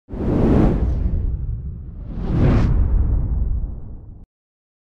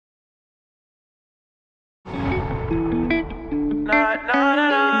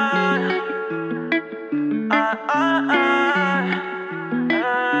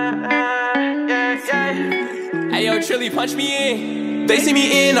Hey yo, Trilly, punch me in. They see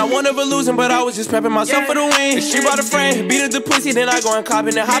me in, I won never losing, but I was just prepping myself for the win. She brought a friend, beat up the pussy, then I go and cop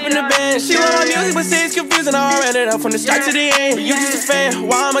and then hop in the band. She love my music, but say it's confusing, I ran it up from the start to the end. But you just a fan,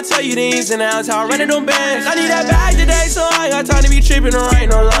 why I'ma tell you the ins and outs, how I ran it on bands. I need that bag today, so I ain't got time to be tripping or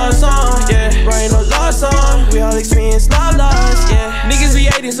writing no love song, yeah. Writing no love song, we all experience love loss, yeah. Niggas be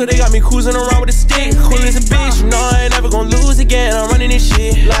hating, so they got me cruising around with a stick. Cool as a bitch, you know I ain't never gonna lose again, I'm running this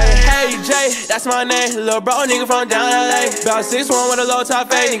shit. Like, hey Jay, that's my name, little bro nigga from down LA. About 6'1" with a low top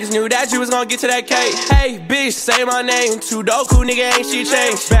fade, niggas knew that you was gonna get to that cake. Hey bitch, say my name, too dope, cool nigga ain't shit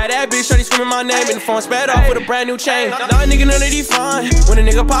changed. Bad that bitch, shorty screaming my name, and the phone sped off with a brand new chain. Nah nigga, none of these fine, when a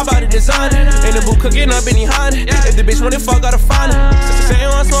nigga pop out of design, in the booth cooking up in behind. If the bitch wanna fuck, gotta find her. Say he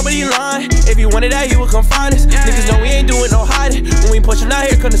want smoke, but he lying. If he wanted that, he would come find us. Niggas know we ain't doing no hiding, when we pushing out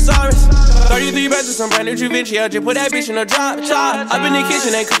here, come to Cyrus. 33 bags with some brand new Givenchy, I just put that bitch in a drop top. Up in the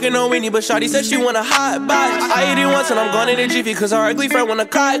kitchen, ain't cooking no Winnie, but shawty said she want a hot box. I ate it once and I'm gone in the jiffy, cause our ugly friend wanna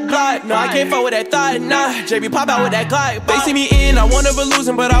clock. No, I can't fuck with that thought, nah. JB pop out with that Glock. They see me in, I won never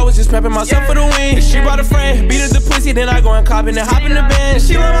losing, but I was just prepping myself for the win. She brought a friend, beat up the pussy, then I go and cop and then hop in the band.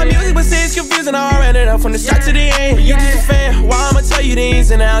 She love my music, but say it's confusing, I ran it up from the start to the end. But you just a fan, why I'ma tell you the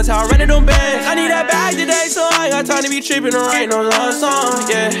ins and outs, how I ran it on bands. I need that bag today, so I ain't got time to be tripping or writing no love song,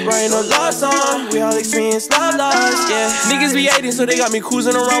 yeah. Writing no love song, we all experience love loss, yeah. Niggas be hating, so they got me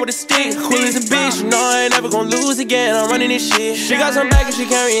cruising around with a stick. Cool as a bitch, you know I ain't never gonna lose again, I'm running this shit. She got some back and she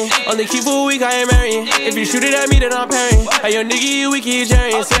carrying, only keep for a week, I ain't marrying. If you shoot it at me, then I'm parrying. Hey yo nigga, you weak, you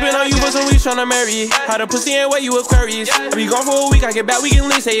jarring. Sippin' on you for some weeks, tryna marry you. How the pussy ain't wet, you Aquarius. I be gone for a week, I get back, we can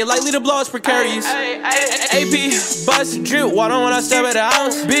leave. Say it likely to blow, it's precarious. AP, bust, drip, water when I step at the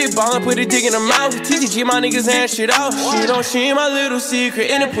house. Big ballin', put a dick in the mouth. TTG, my niggas hand shit out. She ain't my little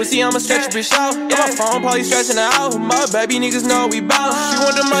secret. In the pussy, I'ma stretch a bitch out. Yeah, my phone probably stressing her out. My baby niggas know we bout. She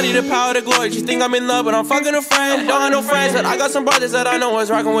want the money, the power, the glory. She think I'm in love, but I'm fucking a friend. Don't have no friends, but I got some brothers that I know is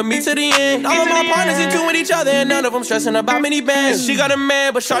rocking with me to the end. All of my partners in tune with each other, and none of them stressing about many bands. She got a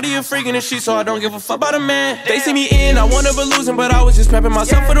man, but shawty a freaking and shit, so I don't give a fuck about a man. They see me in, I won never losing, but I was just prepping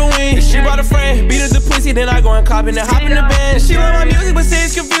myself for the win. She brought a friend, beat up the pussy, then I go and cop and then hop in the band. She love my music, but say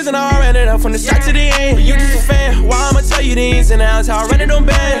it's confusing, I ran it up from the start to the end. But you just a fan, why I'ma tell you the ins and outs, how I ran it on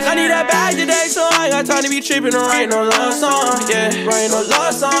bands. I need that bag today, so I ain't got time to be tripping or writing no love song, yeah. Writing no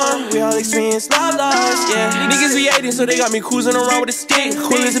love song, we all experience love loss, yeah. Niggas be hating, so they got me cruising around with a stick.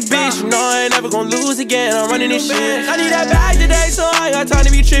 Cool as a bitch, you know I ain't never gonna lose again, I'm running this shit. I need that bag today, so I ain't got time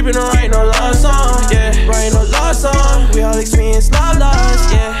to be tripping or writing no love song, yeah. Writing no love song, we all experience love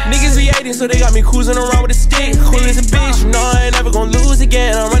loss, yeah. Niggas be hating, so they got me cruising around with a stick. Cool as a bitch, you know I ain't never gonna lose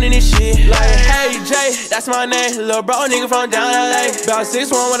again, I'm running this shit. Like, hey Jay, that's my name, little bro nigga from down LA. About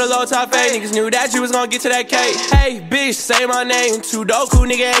 6'1" with a low top fade, niggas knew that you was gonna get to that cake. Hey bitch, say my name, too dope, cool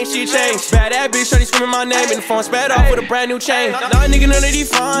nigga ain't shit changed. Bad that bitch, shorty screaming my name, and the phone sped off with a brand new chain. Nah nigga, none of these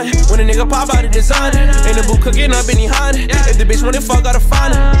fine, when a nigga pop out of design, in the booth cooking up in behind. If the bitch wanna fuck, gotta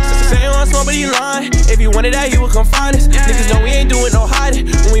find her. Say he want smoke, but he lying. If he wanted that, he would come find us. Niggas know we ain't doing no hiding,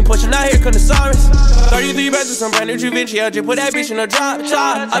 when we pushing out here, come to Cyrus. 33 bags with some brand new Givenchy, I just put that bitch in a drop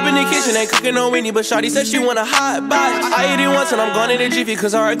top. Up in the kitchen, ain't cooking no Winnie, but shawty said she want a hot box. I ate it once and I'm gone in the jiffy,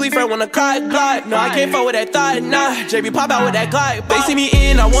 cause our ugly friend wanna clock. No, I can't fuck with that thought, nah. JB pop out with that Glock. They see me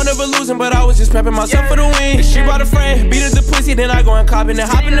in, I won never losing, but I was just prepping myself for the win. She brought a friend, beat up the pussy, then I go and cop and then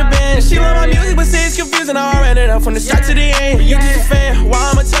hop in the band. She love my music, but say it's confusing, I ran it up from the start to the end. But you just a fan, why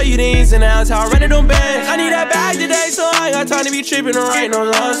I'ma tell you the ins and outs, how I ran it on bands. I need that bag today, so I ain't got time to be tripping or writing no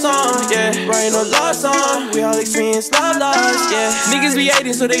love song, yeah. Writing no love song, we all experience love loss, yeah. Niggas be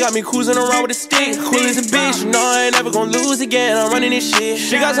hating, so they got me cruising around with a stick. Cool as a bitch, you know I ain't never gonna lose again, I'm running this shit.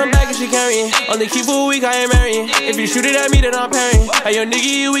 She got some back and she carrying, only keep for a week, I ain't marrying. If you shoot it at me, then I'm parrying. Hey yo nigga,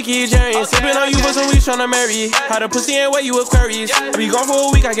 you weak, you jarring. Sippin' on you for some weeks, tryna marry you. How the pussy ain't wet, you Aquarius. I be gone for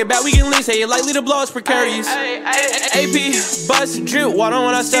a week, I get back, we can leave. Say it likely to blow, it's precarious. AP, bust, drip, water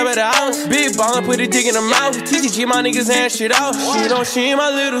when I step at the house. Big ballin', put a dick in the mouth. TTG, my niggas hand shit out. She ain't my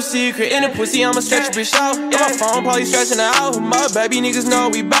little secret. In the pussy, I'ma stretch a bitch out. Yeah, my phone probably stressing her out. My baby niggas know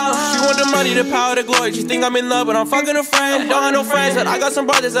we bout. She want the money, the power, the glory. She think I'm in love, but I'm fucking a friend. Don't have no friends, but I got some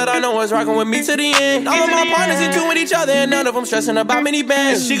brothers that I know is rocking with me to the end. All of my partners in tune with each other, and none of them stressing about many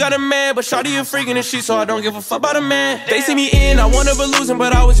bands. She got a man, but shawty a freaking and shit, so I don't give a fuck about a man. They see me in, I won never losing,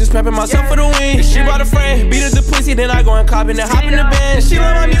 but I was just prepping myself for the win. She brought a friend, beat up the pussy, then I go and cop and then hop in the band. She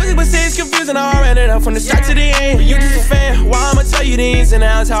love my music, but say it's confusing, I ran it up from the start to the end. But you just a fan, why I'ma tell you the ins and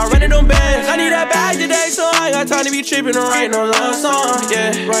outs, how I ran it on bands. I need that bag today, so I ain't got time to be tripping or writing no love song,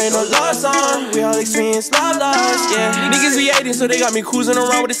 yeah. Writing no love song, we all experience love loss, yeah. Niggas be hating, so they got me cruising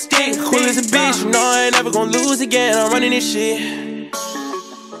around with a stick. Cool as a bitch, you know I ain't never gonna lose again, I'm running this shit.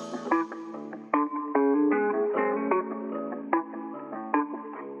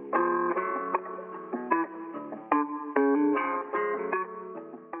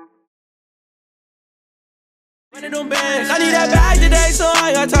 I need that bag today, so I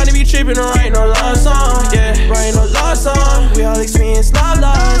ain't got time to be tripping and writing no love song. Yeah, writing no love song. We all experience love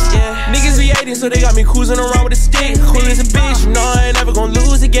loss. Yeah, niggas be hating, so they got me cruising around with a stick. Cool as a bitch, you know I ain't never gonna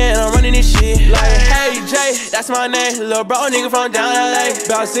lose again. I'm running this shit like, hey Jay, that's my name. Little bro, nigga from down LA.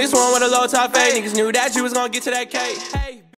 About 6'1" with a low top fade. Niggas knew that you was gonna get to that cake. Hey.